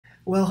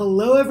Well,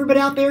 hello everybody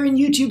out there in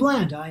YouTube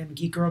land. I am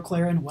Geek Girl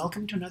Claire, and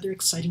welcome to another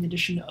exciting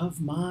edition of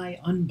my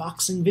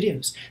unboxing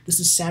videos. This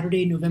is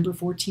Saturday, November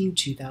 14,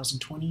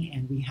 2020,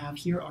 and we have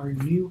here our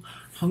new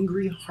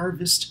Hungry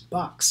Harvest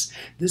box.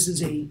 This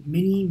is a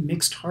mini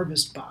mixed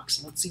harvest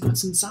box. Let's see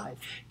what's inside.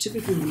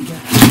 Typically we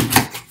get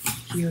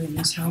here in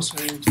this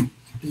household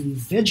the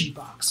veggie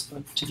box,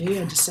 but today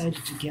I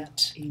decided to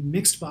get a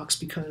mixed box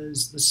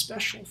because the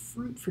special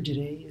fruit for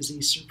today is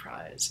a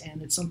surprise,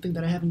 and it's something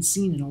that I haven't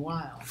seen in a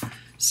while.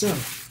 So,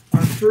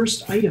 our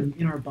first item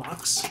in our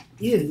box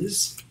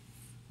is,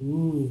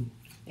 an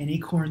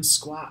acorn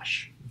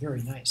squash.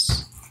 Very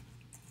nice.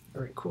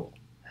 Very cool.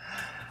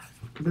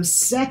 The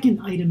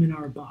second item in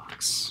our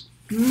box,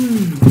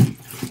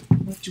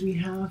 what do we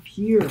have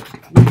here?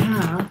 We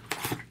have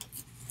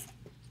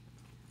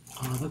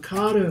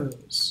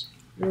avocados.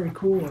 Very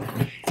cool.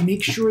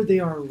 Make sure they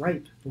are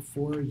ripe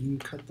before you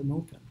cut them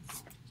open.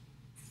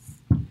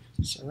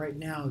 So right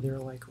now they're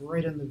like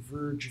right on the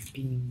verge of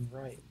being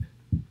ripe.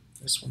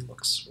 This one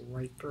looks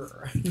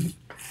riper.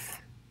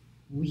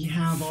 We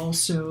have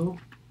also,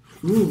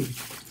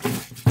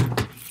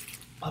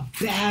 a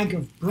bag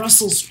of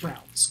Brussels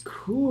sprouts.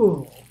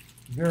 Cool.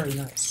 Very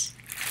nice.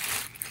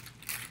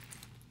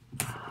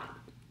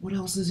 What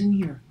else is in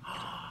here?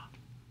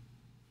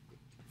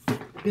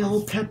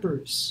 Bell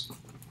peppers.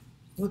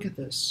 Look at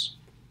this.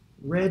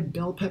 Red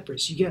bell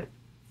peppers. You get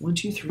 1,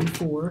 2, 3,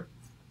 4,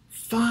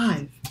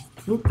 5.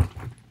 Oop.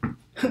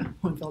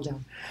 One fell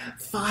down.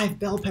 5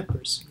 bell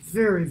peppers.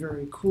 Very,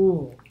 very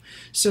cool.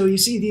 So you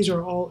see these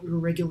are all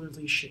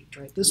irregularly shaped,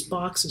 right? This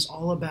box is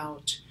all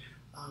about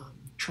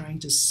trying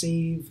to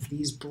save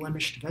these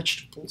blemished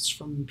vegetables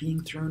from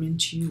being thrown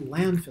into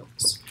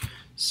landfills.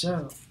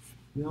 So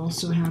we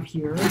also have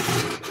here,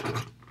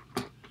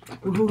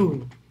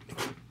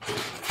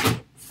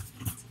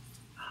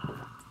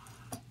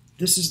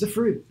 this is the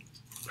fruit,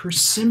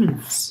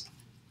 persimmons.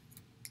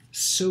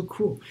 So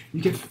cool.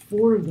 You get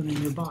 4 of them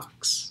in your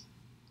box.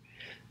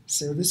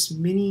 So this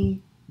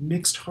mini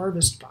mixed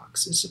harvest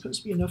box is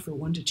supposed to be enough for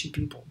 1 to 2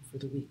 people for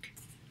the week.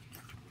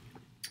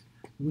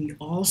 We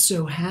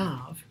also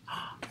have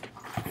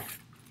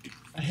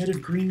a head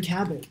of green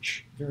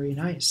cabbage. Very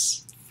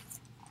nice.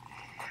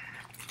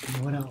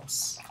 And what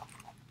else?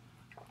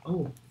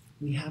 Oh,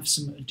 we have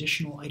some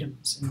additional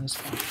items in this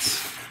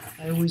box.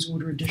 I always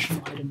order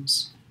additional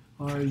items.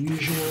 Our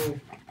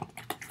usual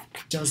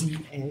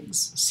dozen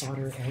eggs,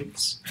 solder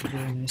eggs,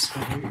 very nice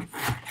value.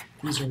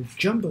 These are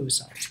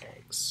jumbo-sized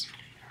eggs,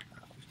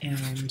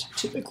 and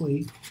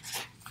typically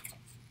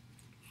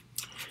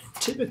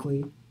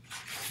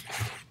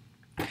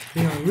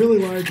they are really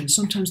large, and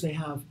sometimes they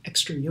have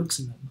extra yolks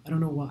in them. I don't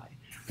know why.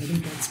 I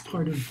think that's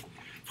part of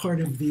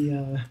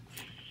the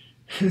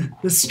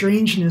the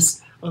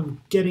strangeness of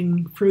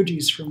getting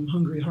produce from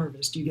Hungry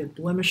Harvest. You get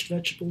blemished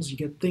vegetables, you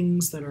get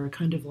things that are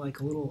kind of like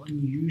a little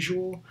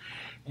unusual,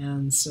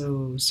 and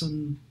so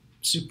some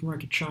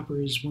supermarket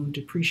shoppers won't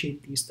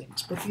appreciate these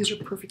things. But these are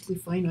perfectly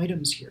fine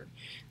items here.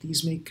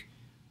 These make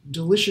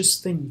delicious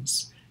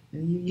things,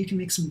 and you can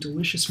make some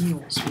delicious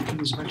meals with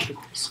these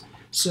vegetables.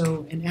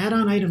 So an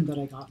add-on item that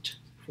I got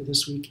for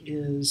this week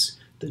is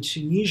the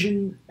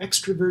Tunisian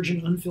extra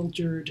virgin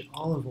unfiltered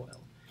olive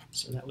oil.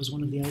 So that was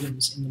one of the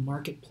items in the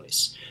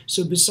marketplace.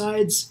 So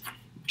besides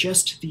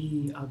just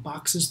the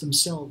boxes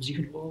themselves, you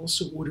can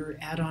also order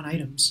add-on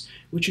items,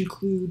 which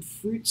include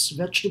fruits,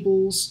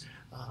 vegetables,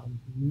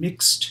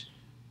 mixed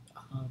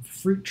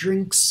fruit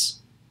drinks,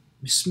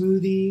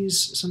 smoothies,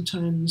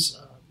 sometimes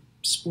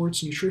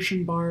sports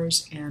nutrition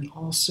bars, and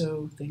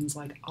also things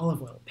like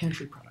olive oil,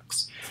 pantry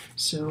products.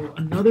 So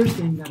another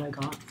thing that I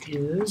got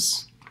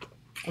is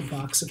a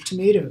box of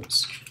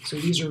tomatoes. So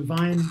these are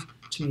vine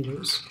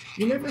tomatoes.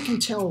 You never can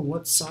tell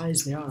what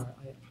size they are.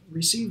 I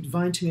received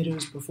vine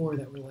tomatoes before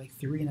that were like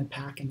 3 in a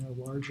pack, and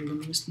they're larger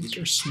than these. These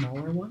are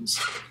smaller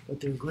ones, but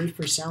they're great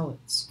for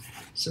salads.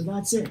 So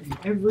that's it. And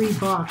every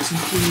box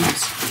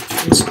includes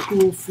this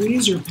cool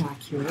freezer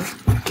pack here,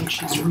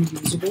 which is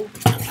reusable.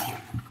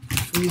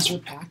 Freezer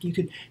pack. You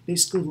could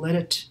basically let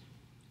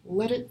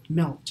it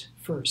melt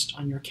first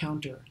on your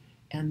counter,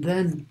 and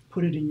then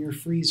put it in your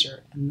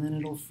freezer, and then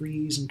it'll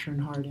freeze and turn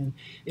hard, and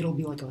it'll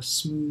be like a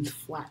smooth,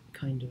 flat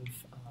kind of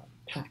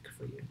pack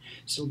for you.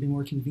 So it'll be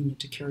more convenient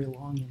to carry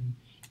along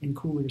in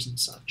coolers and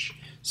such.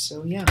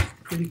 So yeah,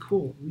 pretty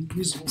cool,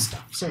 reusable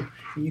stuff. So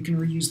you can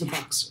reuse the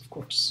box, of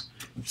course.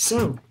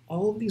 So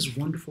all of these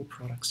wonderful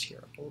products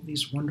here, all of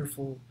these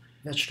wonderful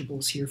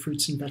vegetables here,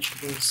 fruits and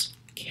vegetables,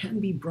 can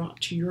be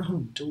brought to your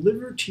home,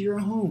 delivered to your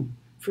home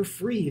for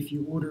free if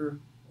you order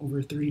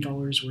over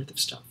 $30 worth of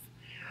stuff.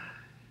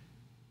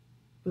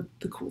 But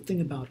the cool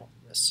thing about all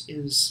this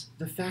is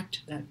the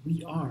fact that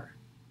we are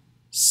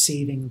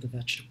saving the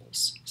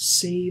vegetables.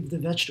 Save the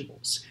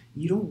vegetables.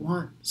 You don't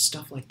want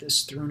stuff like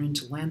this thrown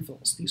into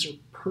landfills. These are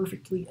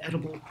perfectly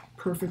edible,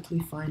 perfectly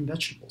fine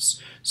vegetables.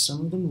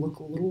 Some of them look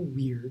a little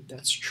weird,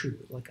 that's true,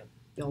 like a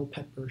bell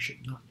pepper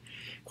should not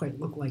quite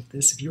look like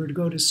this. If you were to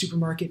go to a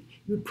supermarket,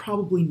 you would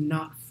probably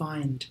not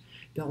find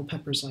bell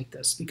peppers like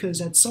this,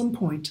 because at some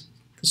point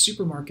The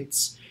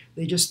supermarkets,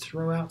 they just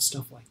throw out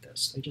stuff like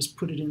this. They just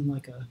put it in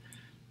like a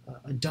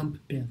dump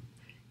bin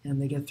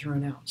and they get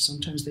thrown out.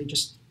 Sometimes they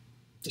just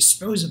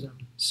dispose of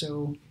them.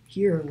 So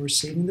here we're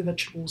saving the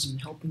vegetables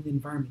and helping the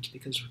environment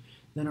because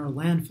then our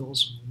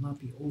landfills will not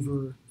be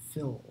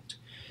overfilled.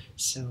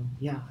 So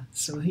yeah,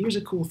 so here's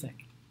a cool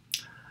thing.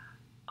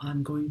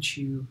 I'm going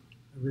to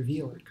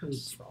reveal a code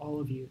for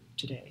all of you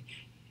today.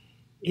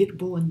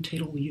 It will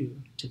entitle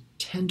you to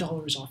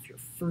 $10 off your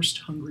first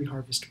Hungry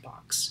Harvest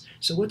box.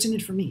 So what's in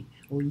it for me?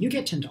 Well, you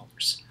get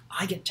 $10.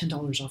 I get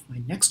 $10 off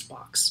my next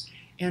box,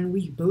 and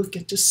we both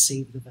get to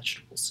save the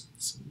vegetables.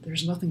 So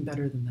there's nothing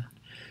better than that.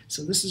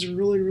 So this is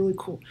really, really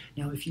cool.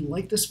 Now, if you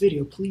like this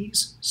video,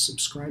 please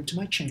subscribe to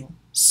my channel,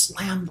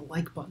 slam the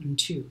like button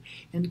too,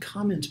 and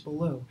comment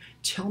below.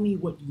 Tell me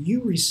what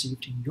you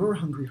received in your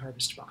Hungry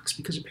Harvest box,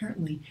 because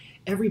apparently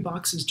every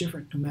box is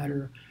different no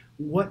matter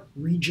what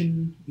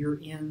region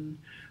you're in,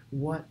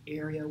 what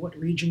area, what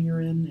region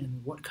you're in,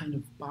 and what kind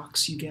of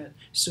box you get.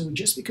 So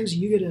just because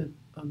you get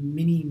a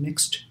mini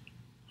mixed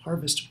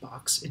harvest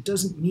box, it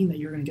doesn't mean that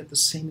you're going to get the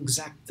same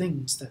exact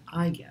things that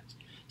I get.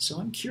 So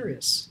I'm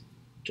curious.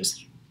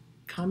 Just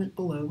comment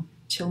below.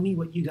 Tell me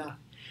what you got.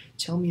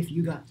 Tell me if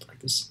you got like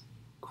this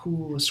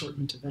cool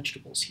assortment of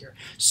vegetables here.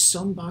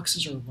 Some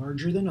boxes are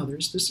larger than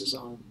others. This is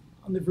on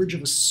the verge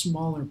of a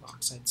smaller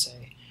box, I'd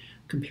say,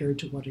 compared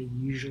to what I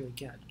usually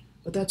get.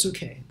 But that's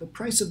okay. The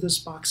price of this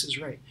box is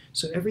right.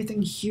 So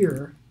everything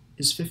here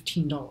is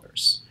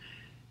 $15.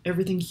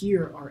 Everything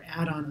here are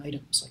add-on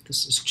items. Like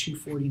this is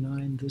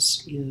 $2.49.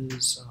 This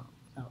is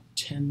about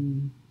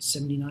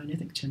 $10.79, I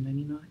think,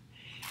 $10.99.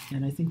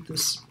 And I think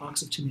this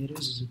box of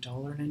tomatoes is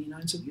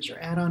 $1.99. So these are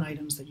add-on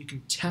items that you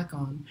can tack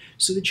on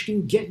so that you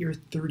can get your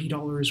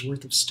 $30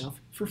 worth of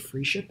stuff for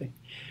free shipping.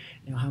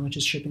 Now, how much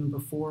is shipping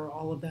before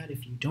all of that?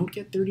 If you don't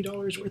get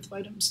 $30 worth of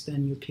items,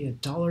 then you pay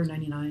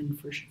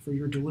 $1.99 for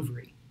your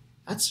delivery.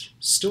 That's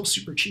still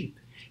super cheap,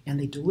 and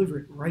they deliver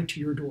it right to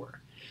your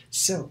door.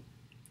 So,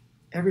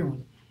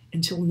 everyone,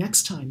 until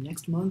next time,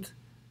 next month,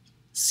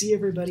 see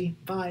everybody.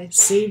 Bye.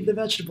 Save the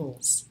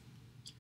vegetables.